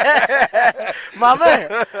 My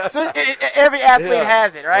man. So every athlete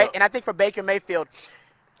has it, right? Yeah. And I think for Baker Mayfield,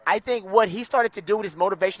 I think what he started to do with his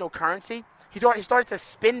motivational currency, he started to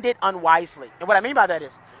spend it unwisely. And what I mean by that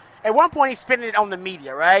is, at one point he's spending it on the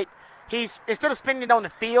media, right? Instead of spending it on the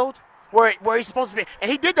field, where he's supposed to be.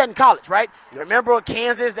 And he did that in college, right? Yep. Remember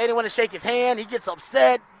Kansas, they didn't want to shake his hand. He gets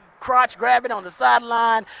upset. crotch grabbing on the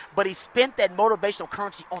sideline, but he spent that motivational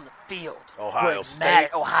currency on the field. Ohio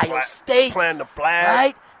State. Playing the flag.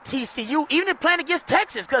 Right? TCU, even in playing against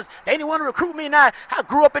Texas, because they didn't want to recruit me, and I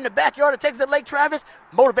grew up in the backyard of Texas at Lake Travis.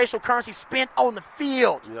 Motivational currency spent on the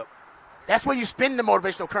field. Yep. That's where you spend the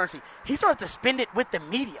motivational currency. He started to spend it with the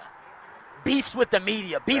media. Beefs with the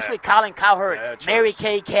media, beefs with Colin Cowherd, Mary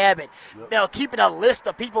Kay Cabot, keeping a list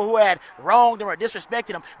of people who had wronged him or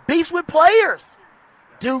disrespected him. Beefs with players.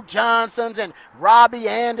 Duke Johnsons and Robbie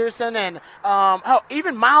Anderson and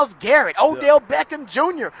even Myles Garrett, Odell Beckham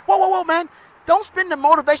Jr. Whoa, man. Don't spend the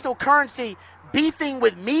motivational currency beefing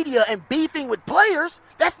with media and beefing with players.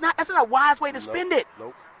 That's not a wise way to spend it.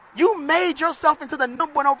 Nope. You made yourself into the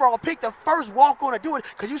number 1 overall pick, the first walk-on to do it,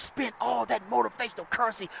 because you spent all that motivational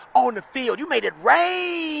currency on the field. You made it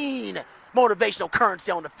rain motivational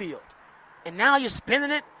currency on the field. And now you're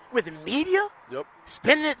spending it with media? Yep.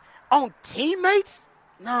 Spending it on teammates?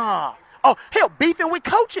 Nah. Oh, hell, beefing with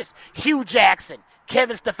coaches. Hugh Jackson,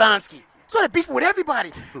 Kevin Stefanski. Started beefing with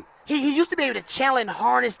everybody. He used to be able to challenge and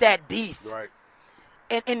harness that beef. Right.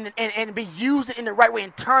 And be used it in the right way,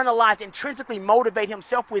 internalize, intrinsically motivate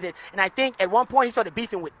himself with it. And I think at one point he started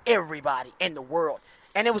beefing with everybody in the world.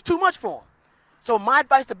 And it was too much for him. So my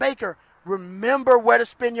advice to Baker, remember where to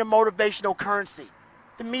spend your motivational currency.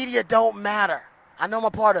 The media don't matter. I know I'm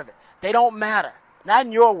a part of it. They don't matter. Not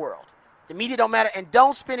in your world. The media don't matter. And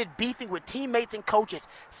don't spend it beefing with teammates and coaches.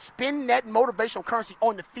 Spend that motivational currency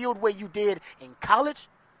on the field where you did in college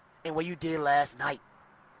and where you did last night.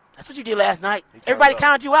 That's what you did last night. Everybody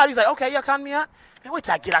counted you out. He's like, okay, y'all counted me out? Man, wait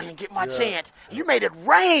till I get out here and get my chance. And you made it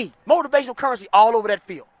rain. Motivational currency all over that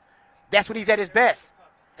field. That's when he's at his best.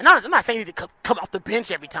 And I'm not saying you need to come off the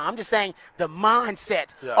bench every time. I'm just saying the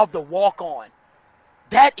mindset of the walk-on.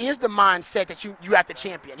 That is the mindset that you have to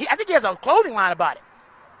champion. I think he has a clothing line about it.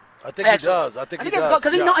 I think he does. I think he does.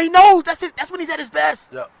 Because he knows that's when he's at his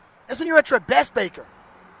best. Yeah. That's when you're at your best, Baker.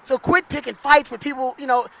 So quit picking fights with people,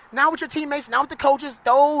 not with your teammates, not with the coaches.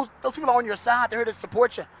 Those people are on your side. They're here to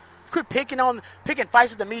support you. Quit picking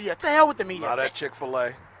fights with the media. To hell with the media. Not at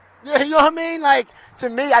Chick-fil-A. Yeah, you know what I mean? Like, to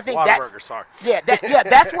me, I think Whataburger, sorry.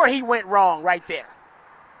 That's where he went wrong right there.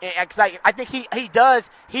 Because I think he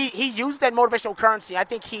uses that motivational currency. I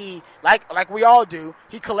think he, like we all do,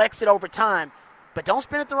 he collects it over time. But don't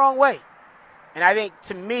spend it the wrong way. And I think,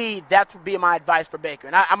 to me, that would be my advice for Baker.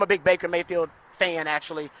 And I'm a big Baker Mayfield fan,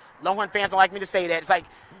 actually. Longhorn fans don't like me to say that. It's like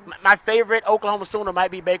my favorite Oklahoma Sooner might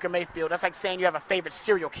be Baker Mayfield. That's like saying you have a favorite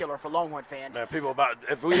serial killer for Longhorn fans. Man,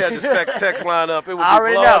 if we had the Specs text line up, it would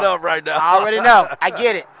be blown up right now. I already know. I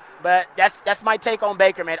get it. But that's my take on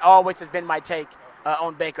Baker, man. Always has been my take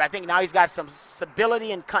on Baker. I think now he's got some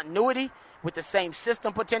stability and continuity with the same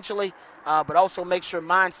system potentially, but also make sure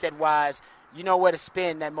mindset-wise you know where to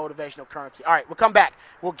spend that motivational currency. All right, we'll come back.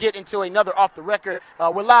 We'll get into another Off the Record.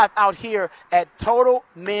 We're live out here at Total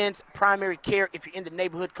Men's Primary Care. If you're in the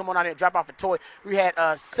neighborhood, come on out here and drop off a toy. We had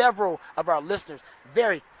several of our listeners,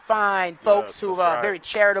 very fine folks who are very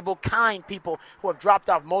charitable, kind people who have dropped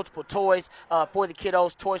off multiple toys for the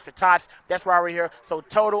kiddos, Toys for Tots. That's why we're here. So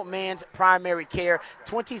Total Men's Primary Care,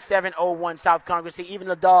 2701 South Congress. See, even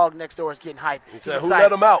the dog next door is getting hyped. He said, who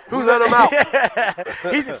let him out? Who let him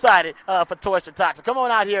out? He's excited for Toys for Tots. So come on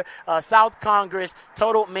out here, South Congress,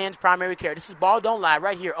 Total Men's Primary Care. This is Ball Don't Lie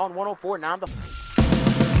right here on 104.9 The Fight.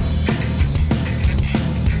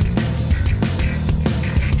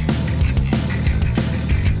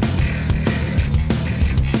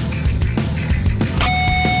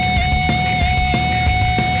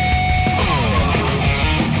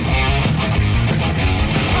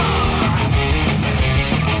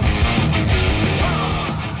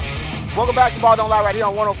 Welcome back to Ball Don't Lie right here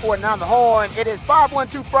on 104.9 The Horn. It is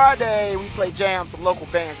 512 Friday. We play jams from local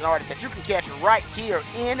bands and artists that you can catch right here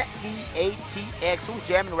in the ATX. Who's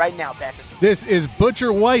jamming right now, Patrick? This is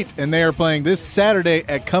Butcher White, and they are playing this Saturday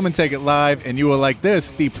at Come and Take It Live, and you will like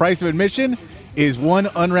this. The price of admission is one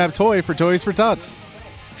unwrapped toy for Toys for Tots.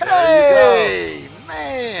 Hey,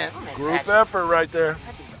 man. Group effort right there.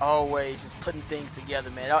 Patrick's always just putting things together,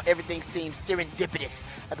 man. Everything seems serendipitous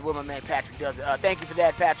at the way my man Patrick does it. Thank you for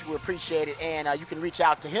that, Patrick. We appreciate it. And you can reach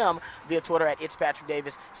out to him via Twitter at It's Patrick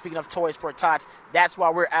Davis. Speaking of Toys for Tots, that's why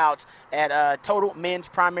we're out at Total Men's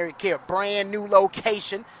Primary Care. Brand new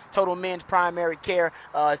location. Total Men's Primary Care,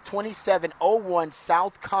 2701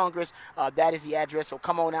 South Congress. That is the address. So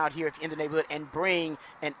come on out here if you're in the neighborhood and bring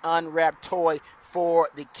an unwrapped toy for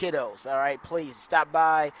the kiddos. All right, please stop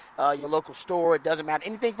by your local store. It doesn't matter.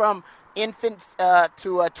 anything from infants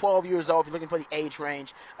to 12 years old if you're looking for the age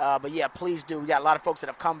range. But yeah, please do. We got a lot of folks that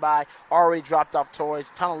have come by, already dropped off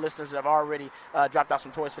toys, a ton of listeners that have already dropped off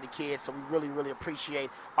some toys for the kids. So we really, really appreciate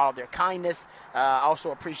all of their kindness.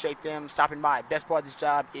 Also appreciate them stopping by. Best part of this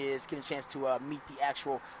job is getting a chance to meet the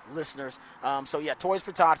actual listeners. So yeah, Toys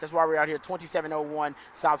for Tots. That's why we're out here, 2701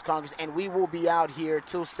 South Congress, and we will be out here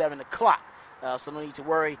till 7 o'clock. So no need to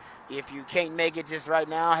worry. If you can't make it just right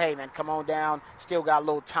now, hey, man, come on down. Still got a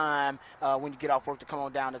little time when you get off work to come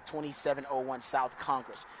on down to 2701 South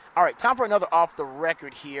Congress. All right, time for another off the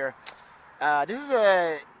record here. This is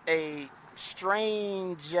a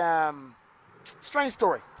strange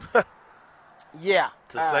story. Yeah.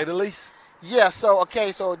 To say the least. Yeah, so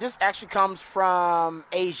this actually comes from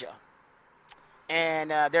Asia.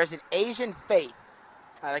 And there's an Asian faith,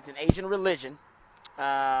 like an Asian religion.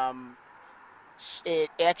 It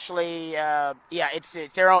actually,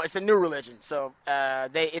 it's their own. It's a new religion, so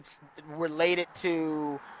it's related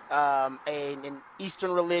to an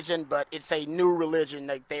Eastern religion, but it's a new religion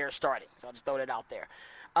that they are starting. So I'll just throw that out there.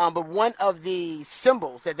 But one of the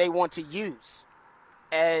symbols that they want to use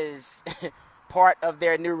as part of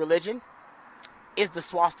their new religion is the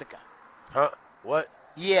swastika. Huh? What?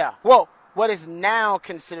 Yeah. Well, what is now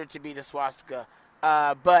considered to be the swastika,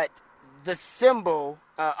 but the symbol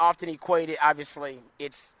often equated, obviously,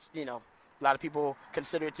 it's, a lot of people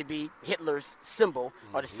consider it to be Hitler's symbol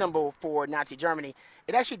or the symbol for Nazi Germany.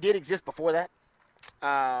 It actually did exist before that.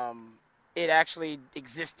 It actually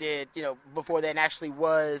existed, before that, and actually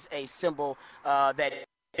was a symbol that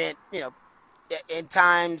meant, in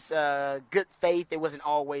times, good faith. It wasn't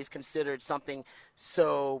always considered something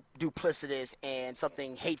so duplicitous and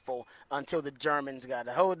something hateful until the Germans got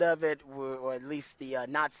a hold of it, or at least the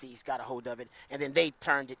Nazis got a hold of it, and then they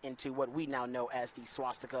turned it into what we now know as the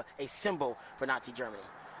swastika, a symbol for Nazi Germany.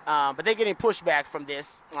 But they're getting pushback from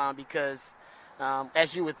this because,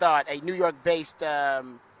 as you would thought, a New York-based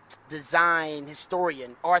design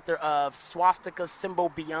historian, author of Swastika Symbol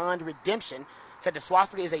Beyond Redemption, said the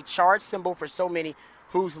swastika is a charged symbol for so many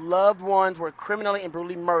whose loved ones were criminally and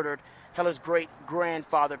brutally murdered. Hitler's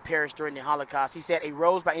great-grandfather perished during the Holocaust. He said a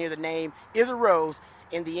rose by any other name is a rose.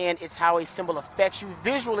 In the end, it's how a symbol affects you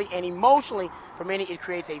visually and emotionally. For many, it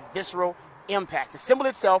creates a visceral impact. The symbol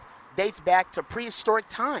itself dates back to prehistoric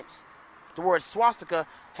times. The word swastika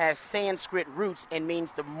has Sanskrit roots and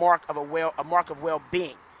means the mark of a mark of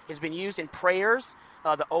well-being. It's been used in prayers,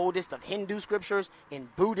 the oldest of Hindu scriptures. In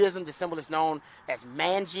Buddhism, the symbol is known as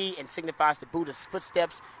manji and signifies the Buddha's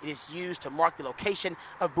footsteps. It is used to mark the location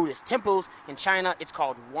of Buddhist temples. In China, it's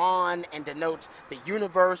called Wan and denotes the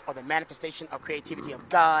universe or the manifestation of creativity of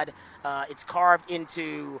God. It's carved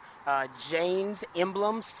into Jain's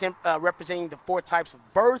emblems, representing the 4 types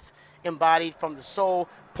of birth embodied from the soul.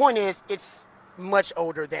 Point is, it's much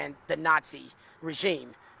older than the Nazi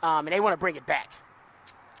regime, and they want to bring it back.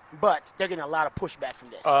 But they're getting a lot of pushback from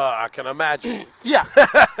this. I can imagine. Yeah.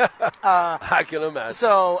 I can imagine.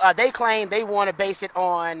 So they claim they want to base it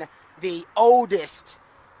on the oldest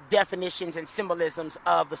definitions and symbolisms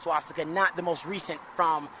of the swastika, not the most recent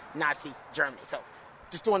from Nazi Germany. So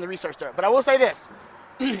just doing the research there. But I will say this.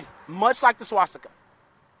 Much like the swastika,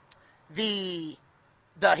 the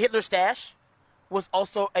Hitler stash was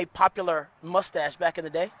also a popular mustache back in the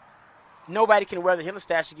day. Nobody can wear the Hitler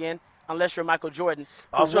stash again unless you're Michael Jordan,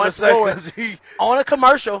 I was going to say, on a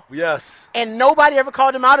commercial. Yes. And nobody ever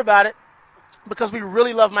called him out about it because we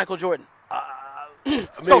really love Michael Jordan.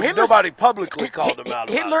 So nobody publicly called him out about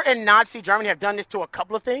Hitler and Nazi Germany have done this to a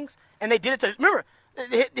couple of things, and they did it to – remember,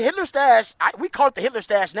 the Hitler stash, we call it the Hitler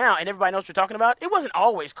stash now, and everybody knows what you're talking about. It wasn't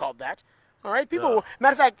always called that. All right, matter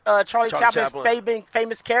of fact, Charlie Chaplin's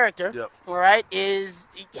famous character, all right, he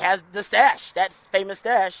has the stash. That's famous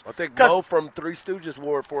stash. I think Mo from Three Stooges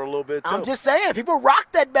wore it for a little bit, too. I'm just saying, people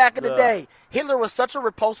rocked that back in the day. Hitler was such a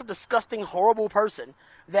repulsive, disgusting, horrible person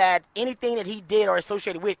that anything that he did or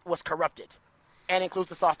associated with was corrupted, and includes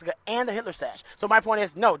the swastika and the Hitler stash. So my point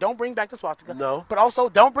is, no, don't bring back the swastika. No. But also,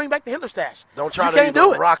 don't bring back the Hitler stash. Don't try to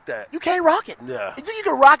even rock that. You can't rock it. Yeah. You think you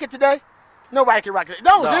can rock it today? Nobody can rock it.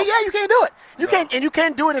 No. See, yeah, you can't do it. You can't, and you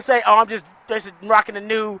can't do it and say, "Oh, I'm just rocking a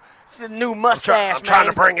new mustache." I'm trying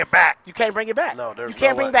to bring it back. You can't bring it back. No, there's you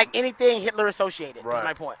can't no bring back anything Hitler associated. Right. Is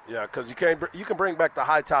my point. Yeah, because you can bring back the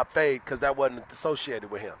high top fade because that wasn't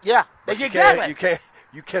associated with him. Yeah, but exactly.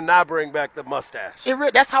 You cannot bring back the mustache.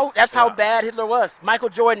 That's how bad Hitler was. Michael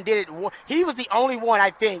Jordan did it. He was the only one, I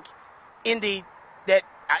think, in the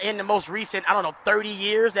most recent, 30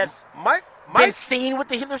 years. been seen with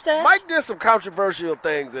the Hitler stash? Mike did some controversial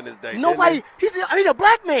things in his day. Nobody. He's a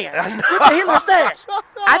black man with the Hitler stash.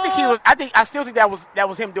 I still think that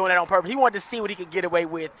was him doing that on purpose. He wanted to see what he could get away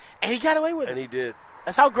with, and he got away with it. And he did.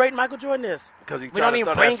 That's how great Michael Jordan is. Because he tried to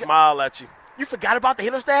throw that smile at you. You forgot about the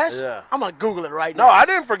Hitler stash? Yeah. I'm going to Google it right now. No, I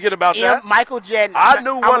didn't forget about that. Michael Jordan. I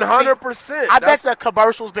knew 100%. I bet the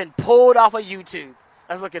commercial's been pulled off of YouTube.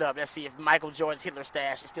 Let's look it up. Let's see if Michael Jordan's Hitler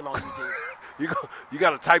stash is still on YouTube. You got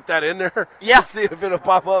to type that in there? Yeah. To see if it'll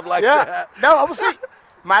pop up like that. No, I'm going to see.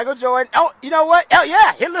 Michael Jordan. Oh, you know what? Oh,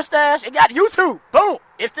 yeah. Hitler stash. It got YouTube. Boom.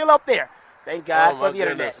 It's still up there. Thank God for the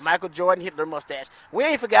internet. Michael Jordan, Hitler mustache. We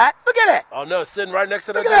ain't forgot. Look at that. Oh, no. It's sitting right next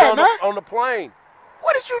to that on the plane.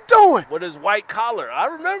 What is you doing? With his white collar. I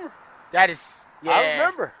remember. That is. Yeah. I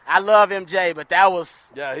remember. I love MJ, but that was.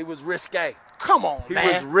 Yeah, he was risque. Come on, man.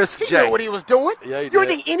 He was risque. He knew what he was doing. Yeah, he You did. don't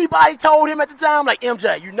think anybody told him at the time, like,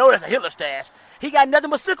 MJ, you know that's a Hitler stash. He got nothing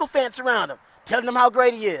but sycophants around him, telling him how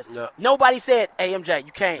great he is. Yeah. Nobody said, hey, MJ,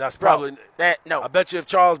 you can't. That's Bro, probably. No. I bet you if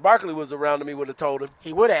Charles Barkley was around him, he would have told him.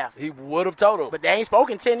 He would have. He would have told him. But they ain't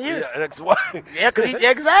spoken 10 years. Yeah, that's why. Yeah,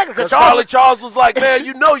 exactly. Because probably Charles was like, man,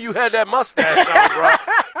 you know you had that mustache on,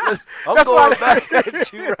 bro. I'm going back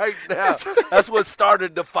at you right now. That's what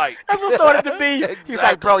started the fight. That's what started to be. Exactly. He's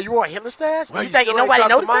like, bro, you wore a Hitler stash? Well, you think nobody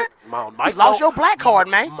noticed that? Mike you lost your black card,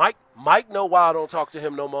 man. Mike know why I don't talk to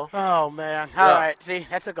him no more. Oh, man. All right. See,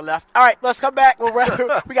 that took a left. All right, let's come back.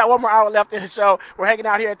 We got one more hour left in the show. We're hanging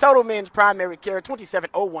out here at Total Men's Primary Care,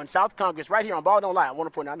 2701 South Congress, right here on Ball Don't Lie on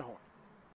 104.9 The Horn.